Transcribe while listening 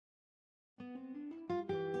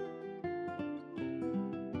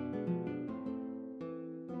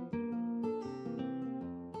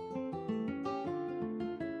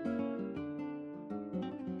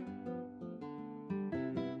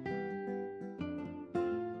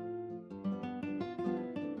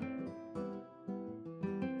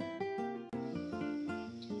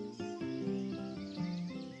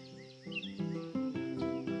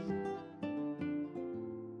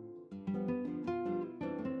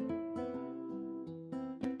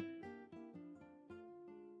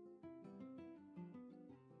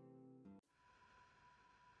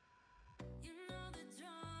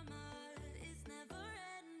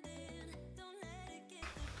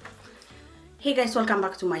Hey guys, welcome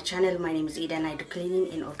back to my channel. My name is Ida and I do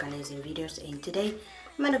cleaning and organizing videos, and today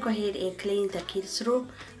I'm gonna go ahead and clean the kids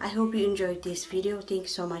room. I hope you enjoyed this video. Thank you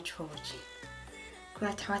so much for watching.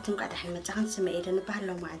 كلات حواتم قاعدة حين متزغن سمي إيدا نبهر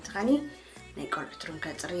لو ما أنتغاني نيقول عطرون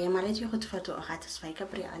كاترية مالتي خد فتو أخات صفاي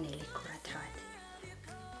كبري أنا لي كلات حوات.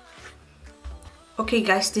 Okay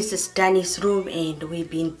guys, this is Danny's room and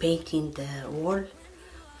we've been painting the wall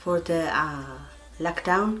for the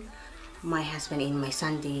lockdown. My husband and my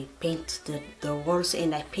son, they paint the walls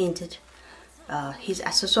and I painted his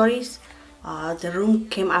accessories. The room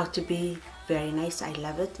came out to be very nice. I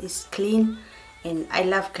love it. It's clean and I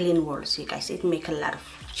love clean walls, you guys. It make a lot of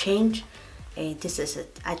change and this is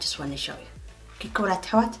it. I just want to show you. كيكورات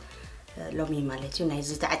حوات لومي مالتيو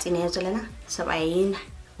نايز تعطينا يزلنا سبعين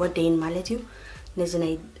ودين مالتيو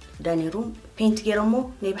نزناي داني روم paint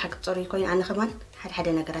جيرمو نيب حق تصوري كوين أنا كمان حد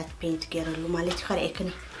نقرات paint جيرلو مالتيو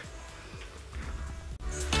خريكني.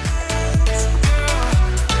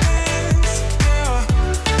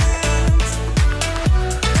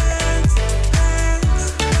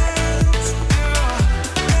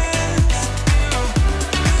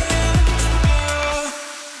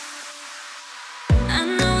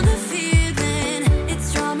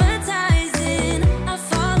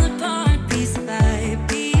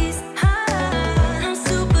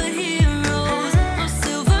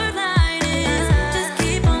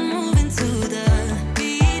 Keep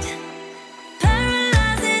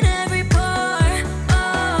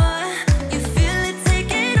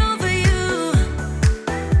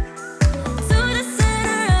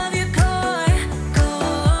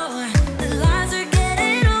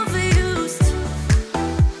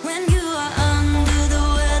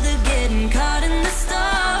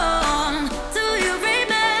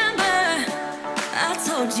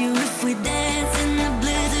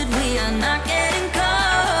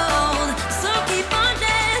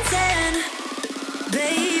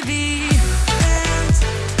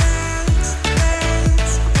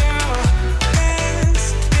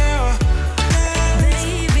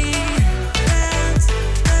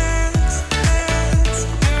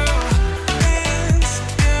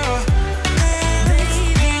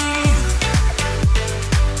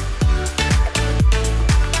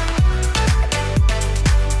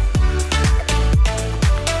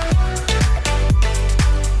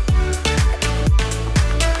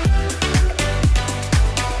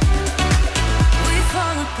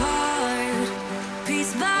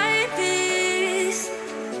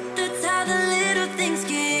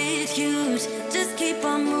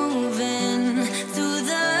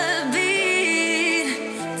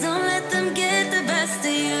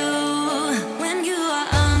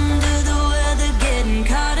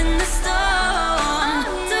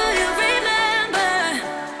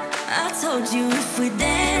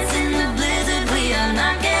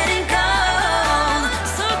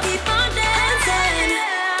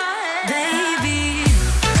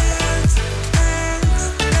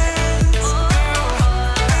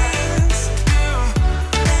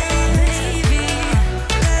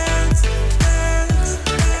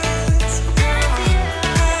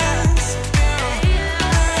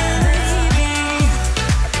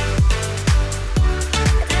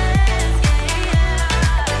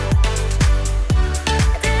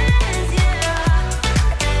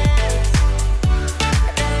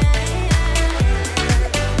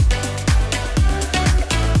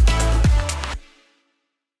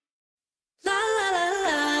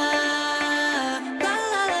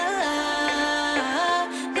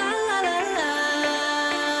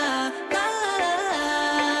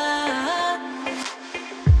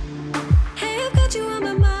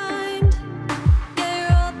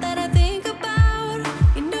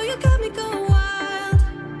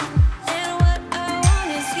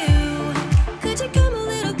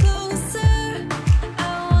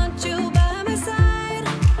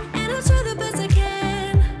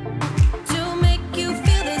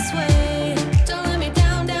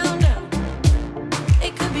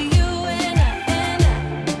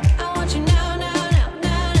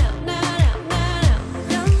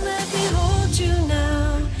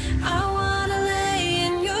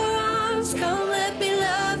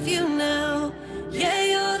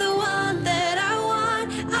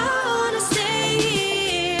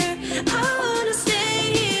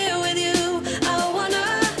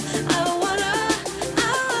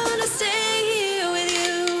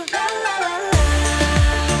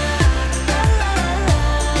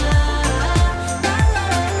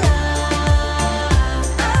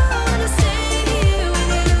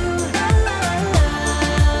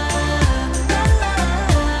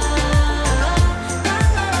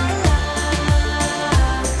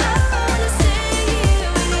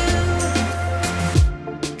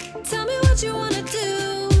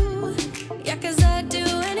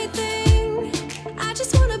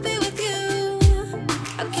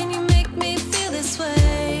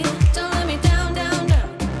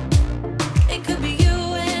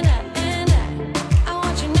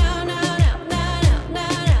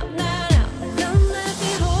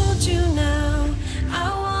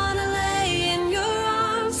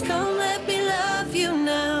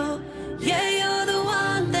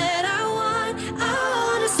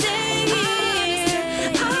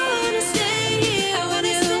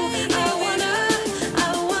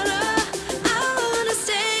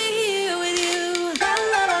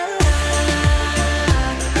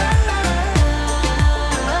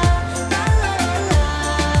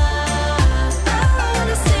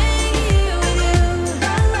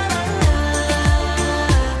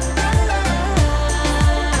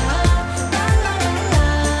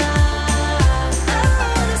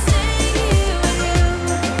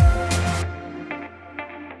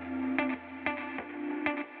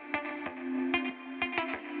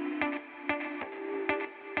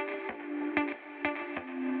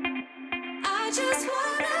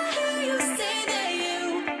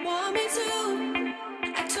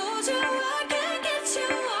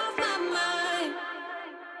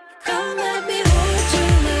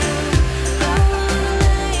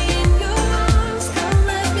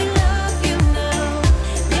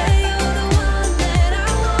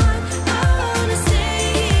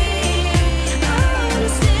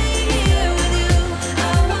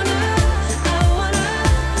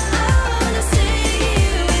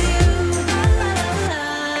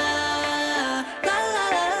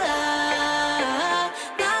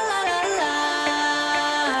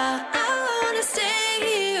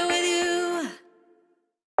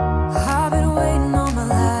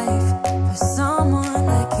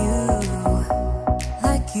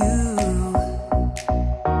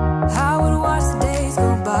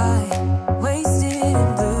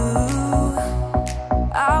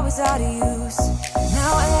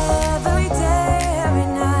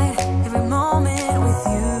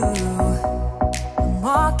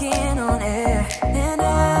walking on air and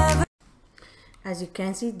ever. As you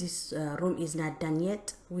can see, this room is not done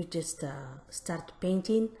yet. We just start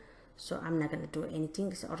painting, so I'm not gonna do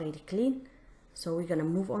anything. It's already clean, so we're gonna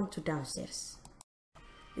move on to downstairs.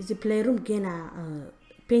 Is the playroom gena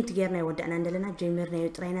paint gearna ودعنا عندنا جيمرنا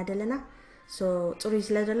يطرينا دلنا so طري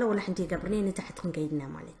سلا دلا ولا حنتي قبرني نتحت خنقيدنا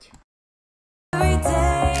مالتي. Every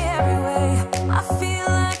day, every way, I feel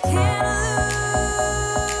I can't lose.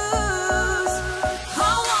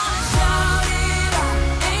 I wanna shout it out,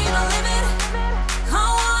 ain't no limit. I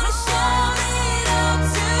wanna shout it out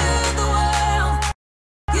to the world.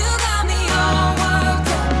 You got me all worked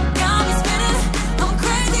up, got me spinning. I'm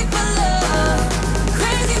crazy for love,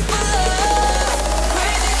 crazy for love,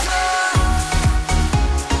 crazy for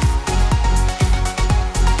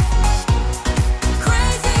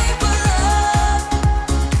crazy for love.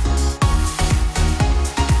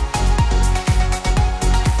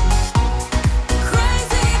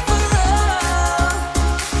 Crazy for love.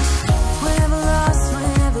 Whenever lost,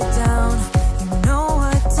 whenever down, you know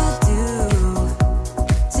what to do,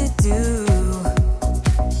 to do.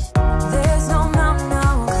 There's no mountain I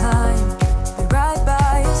won't climb, be right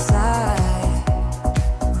by your side,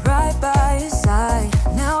 right by your side.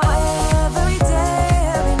 Now every day,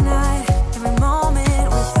 every night, every moment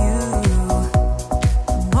with you,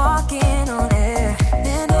 I'm walking on air.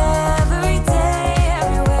 And every day,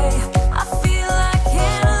 every way, I feel I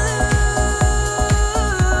can't lose.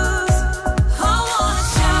 I wanna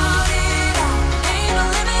shout it out, ain't no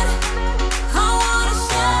limit. I wanna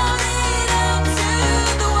shout it out to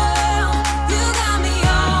the world. You got me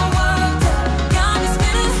all worked up, got me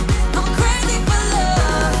spinning. I'm crazy for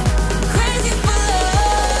love, crazy for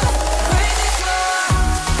love, crazy for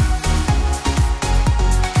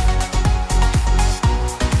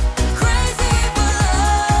crazy for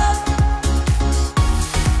love.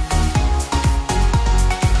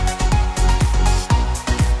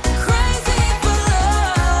 Crazy for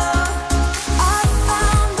love. I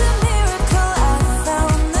found a miracle, I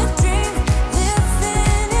found the dream.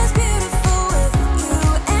 Living is beautiful with you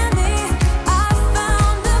and me. I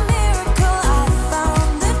found a miracle, I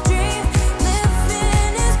found the dream.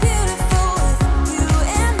 Living is beautiful with you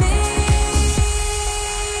and me.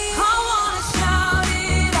 I wanna shout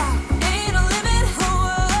it out, ain't no limit.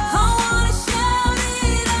 I wanna shout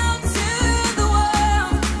it out to the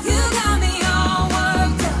world. You got me all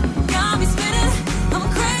worked up, got me spinning. I'm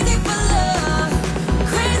crazy for love,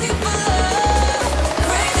 crazy for love,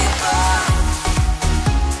 crazy for.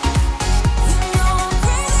 You know I'm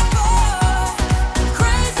crazy for,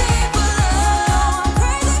 crazy for love,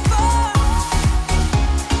 crazy for.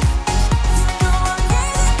 You know I'm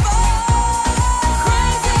crazy for,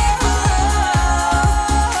 crazy for love.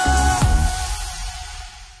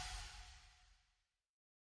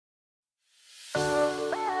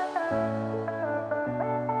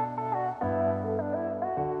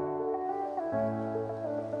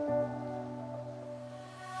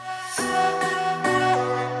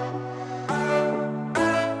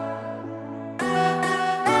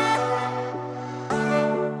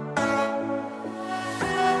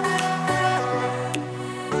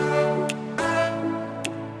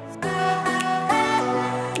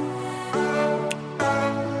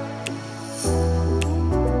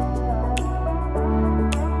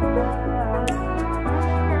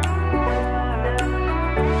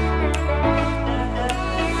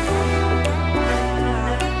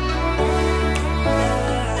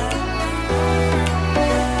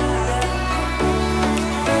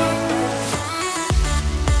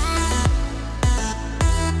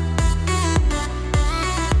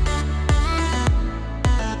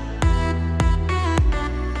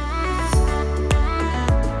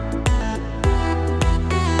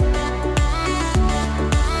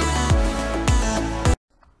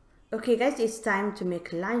 Okay guys, it's time to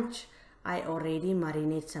make lunch. I already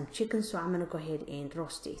marinate some chicken, so I'm gonna go ahead and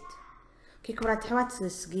roast it. Okay كبرات حوات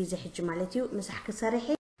سقيزة حج مالتي مسح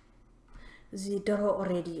كسرحي زي درو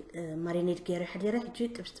already marinate كيري حديرة حجي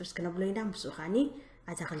تبس كنا بلوينا مسوخاني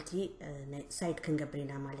أتاخلتي side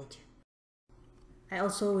كنقبرينا مالتي. I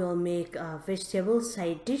also will make a vegetable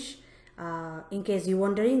side dish. In case you're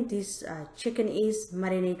wondering, this chicken is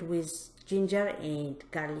marinated with ginger and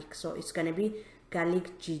garlic, so it's gonna be garlic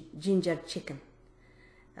ginger chicken.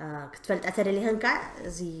 كتفلت أتري هنكا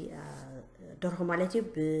زي درهم مالتي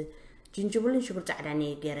بجنجبل شكر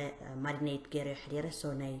تعداني غير مارينيت غير حريرة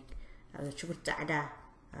سو ناي شكر تعدا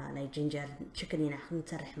ناي جينجر chicken هنا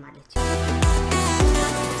نترح مالتي.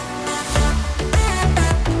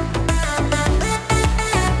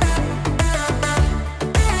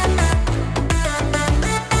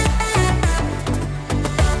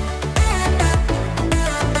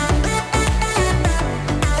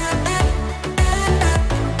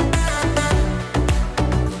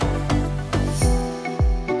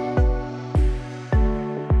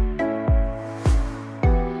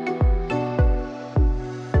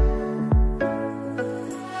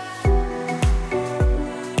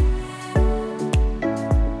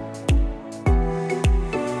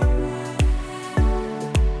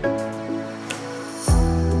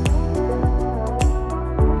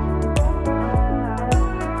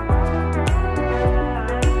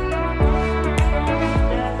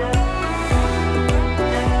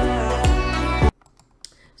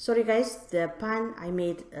 Sorry guys, the pan I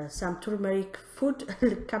made some turmeric food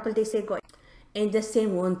a couple days ago, and the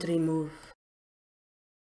same won't remove.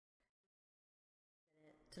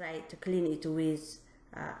 Try to clean it with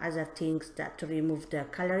other things that to remove the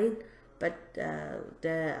coloring, but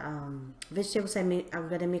the vegetables I'm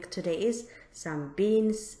gonna make today is some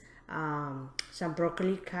beans, some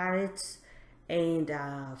broccoli, carrots, and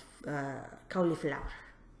cauliflower.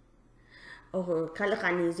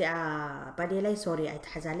 كالقاني زي بدي لي سوري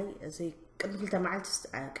أتحزالي زي قبل تمعلت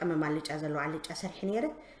كم مالج أزلو عليج أسر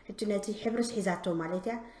حنيرة حجناتي حبرس حزاتو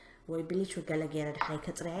مالتها ويبليش وقال جيرد حي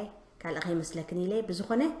كترعي قال أخي مسلكني لي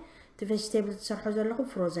بزخنة تفيجيتابل تصرحوا زلقوا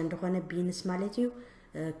فروزن دخنة بينس مالتيو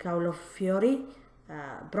كاولو فيوري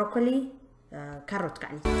بروكولي كاروت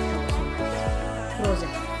كعني فروزن.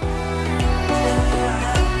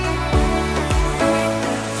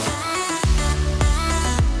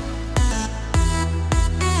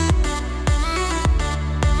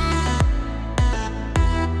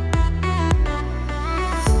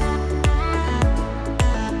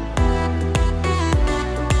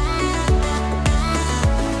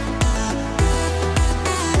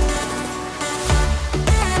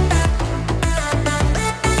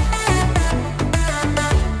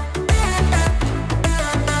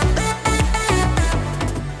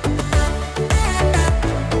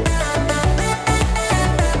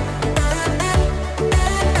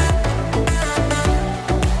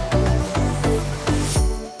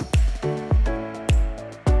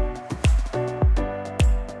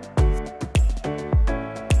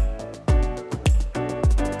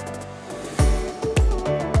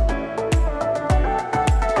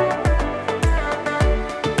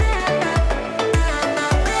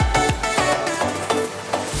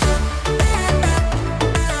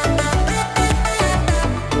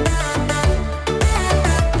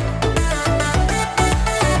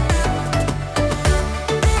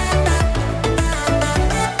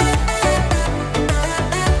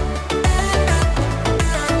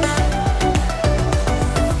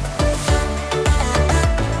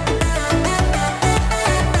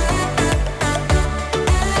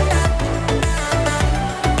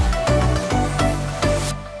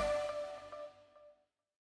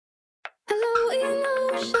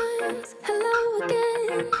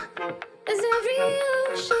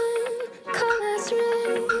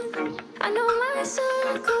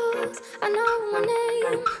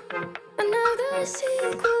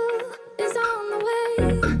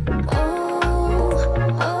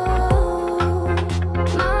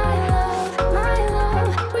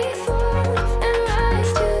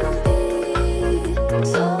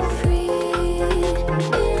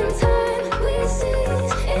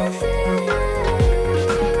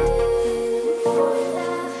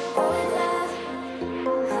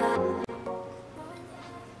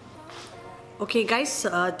 Okay guys,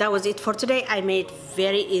 that was it for today. I made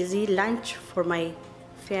very easy lunch for my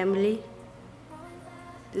family.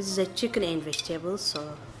 This is a chicken and vegetables, so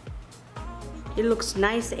it looks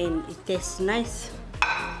nice and it tastes nice.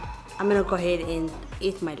 I'm gonna go ahead and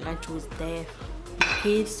eat my lunch with the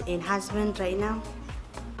kids and husband right now.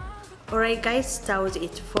 Alright guys, that was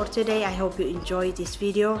it for today. I hope you enjoyed this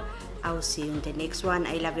video. I will see you in the next one.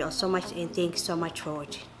 I love you all so much and thank you so much for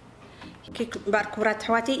watching. باركورات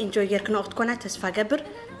حواتي انجوي غيركنا اختكونا تسفا قبر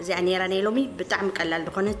زي انيرا نيلومي بتعم قلال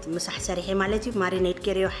دخونت مسح سريحي مالتي مارينيت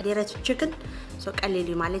كيريو حريرة تشيكن سو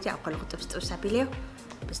قليلي مالتي او قلقو تبس بيليو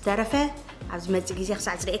بس تعرفه عز مزق زي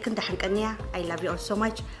خساعة زريكن دحن قنيا I love you all so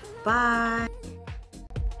much. Bye.